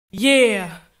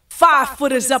Yeah, 5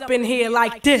 footers up in here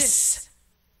like this.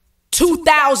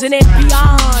 2000 and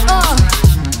beyond.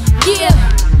 Yeah.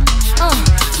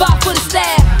 5 foot style.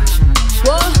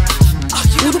 What?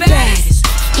 Who the baddest?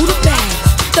 Who the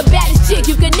baddest? The baddest chick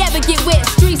you can never get with.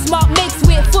 Street smart mixed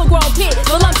with full grown pit,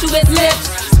 voluptuous lips.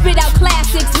 Spit out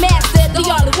classics, master the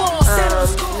art of war.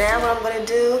 Now what I'm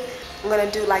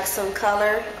gonna do like some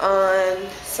color on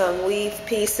some weave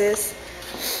pieces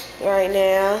right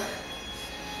now.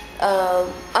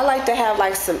 I like to have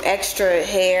like some extra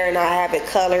hair and I have it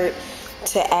colored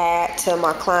to add to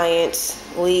my clients'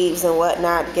 weaves and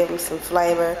whatnot, give them some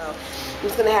flavor. I'm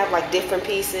just gonna have like different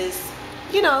pieces.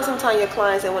 You know, sometimes your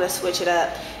clients, they want to switch it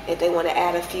up. If they want to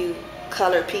add a few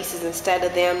colored pieces instead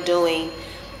of them doing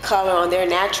color on their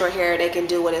natural hair, they can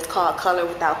do what is called color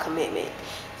without commitment.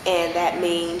 And that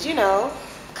means, you know,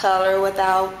 color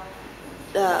without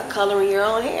coloring your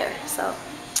own hair. So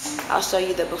I'll show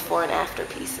you the before and after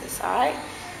pieces, all right?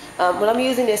 What I'm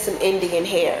using is some Indian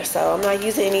hair, so I'm not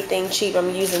using anything cheap.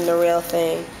 I'm using the real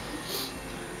thing.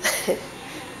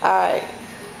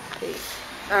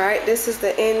 All right, this is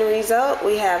the end result.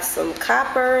 We have some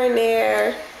copper in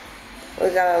there. We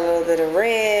got a little bit of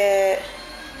red.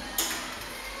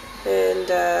 And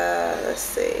let's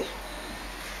see.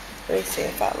 Let me see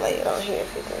if I lay it on here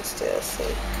if you can still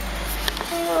see.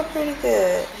 Oh, pretty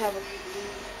good. I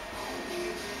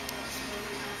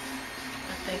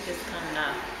think it's coming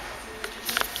up.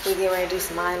 We get ready to do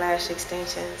some eyelash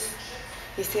extensions.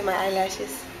 You see my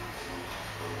eyelashes?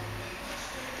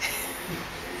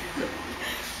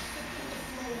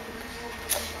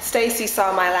 Stacy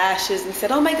saw my lashes and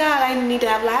said, "Oh my God, I need to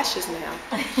have lashes now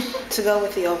to go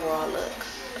with the overall look."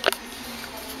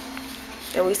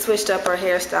 And we switched up our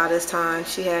hairstyle this time.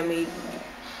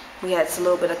 We had a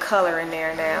little bit of color in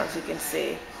there now, as you can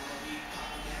see.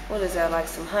 What is that, like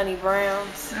some honey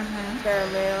browns?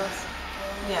 Caramels?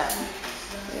 Yeah.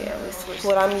 Yeah, we switched.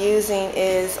 What I'm using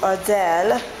is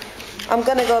Adele. I'm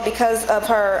gonna go because of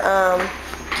her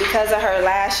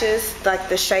lashes, like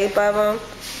the shape of them.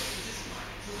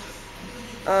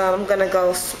 I'm gonna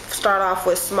go start off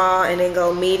with small and then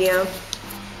go medium.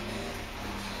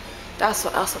 That's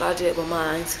what I did with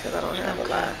mine because I don't have a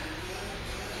lot.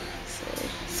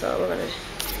 So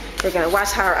we're gonna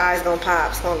watch how her eyes gonna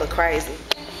pop. It's gonna look crazy.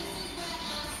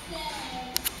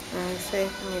 See,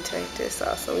 let me take this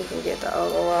off so we can get the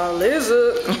overall look.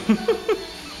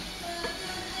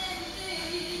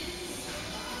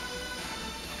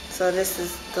 So this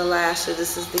is the lashes.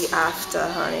 This is the after,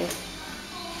 honey.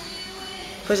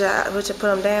 Put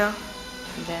them down.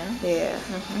 Down? Yeah.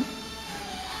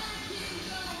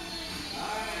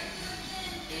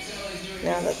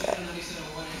 Now look up.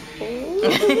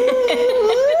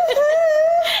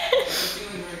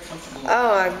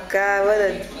 Oh my God, what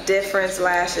a difference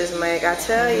lashes make. I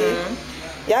tell you.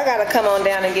 Y'all gotta come on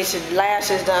down and get your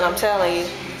lashes done. I'm telling you.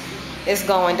 It's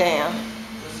going down.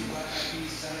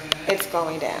 It's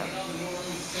going down.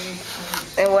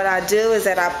 And what I do is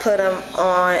that I put them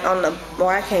on the, well,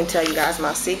 I can't tell you guys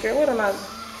my secret. What am I?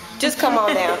 Just come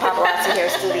on down, Paparazzi Hair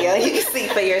Studio. You can see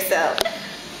for yourself.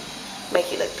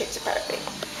 Make you look picture perfect.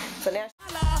 So now.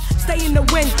 Stay in the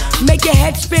wind, make your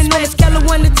head spin on a scale of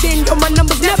 1 to 10. Yo, my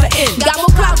numbers never end. Got more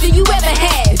clout than you ever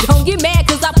had. Don't get mad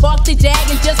cause I parked the Jag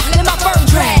and just let my fur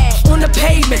drag. On the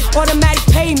pavement, automatic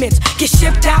payments get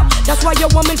shipped out. That's why your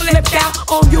woman flipped out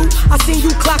on you. I seen you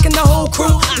clocking the whole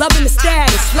crew, loving the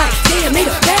status. Like, damn, they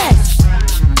the baddest.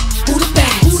 Who the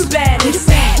baddest? Who the baddest?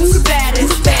 Who the baddest? Who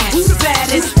the baddest? Who the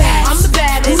baddest? I'm the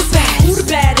baddest. Who the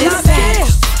baddest? Who the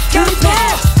baddest? Got the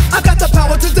baddest. I got the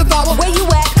power to devour. Where you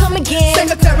at? Come again.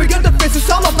 Secretary of Defense, it's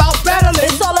all about battling.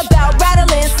 It's all about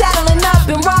rattling, saddling up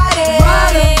and riding.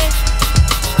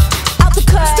 Out the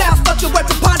cut. Styles fluctuate,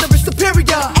 preponderance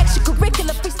superior.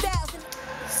 Extracurricular freestyles.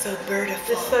 So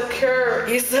beautiful. It's so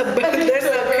cute. You so beautiful. They're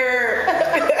so cute.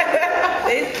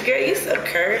 Girl, you so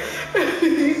cute.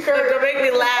 Don't make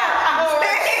me laugh. I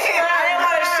didn't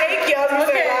want to shake you. I was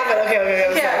going to laugh. Okay.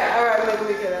 Yeah, alright, let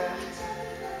me get out.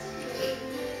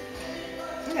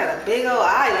 You got a big old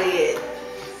eyelid.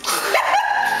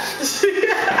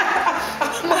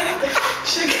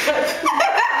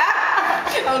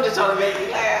 I'm just trying to make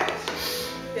you laugh.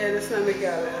 Yeah, that's not make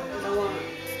y'all laugh. I want.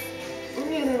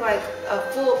 I'm using like a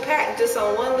full pack just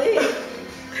on one leg.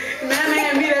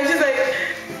 Man, me, that's just like,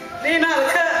 they know how to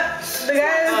cut. The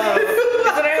guys,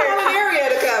 It's an area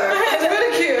to cover. it's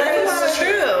really cute. That's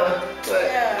true. But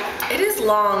Yeah. it is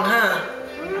long, huh?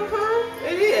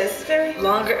 It is. It's very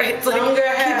Longer. It's like, longer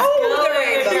hair. Oh, the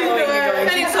rainbow.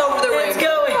 It's over the rainbow. It's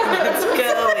going.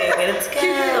 It's going.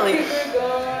 Keep it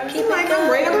going. Keep like I'm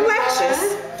random lashes.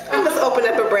 I must open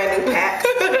up a branding pack.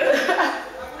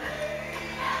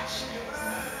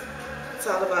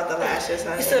 eyelashes,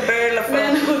 huh? It's a bird of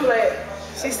man look like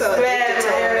She's so addicted to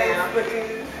them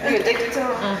now. You addicted to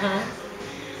them? Mm-hmm.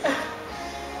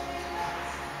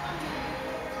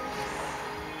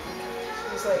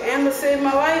 She's like, Amber saved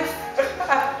my life.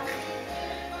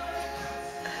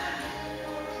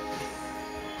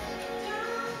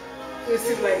 You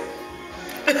see, like.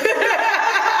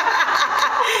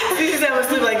 Cece said I would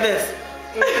sleep like this.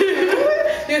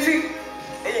 You see?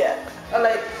 Yeah. I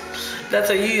like. That's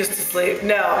how you used to sleep.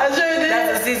 No. I sure did.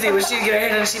 That's what Cece, when she'd get her hair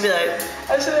done, she'd be like,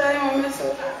 I should have had my miss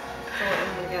it.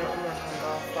 I'm not gonna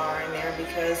go far in there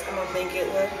because I'm gonna make it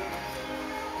look.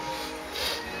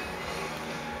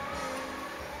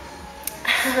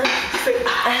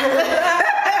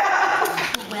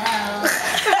 Well.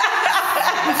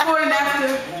 Before and after.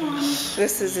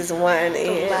 This is his one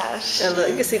end. And look,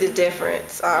 you can see the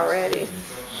difference already.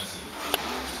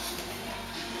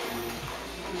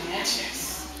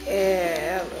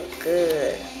 Yeah, that look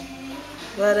good.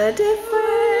 What a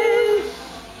difference.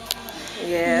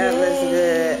 Yeah, that looks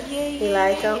good. You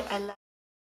like them?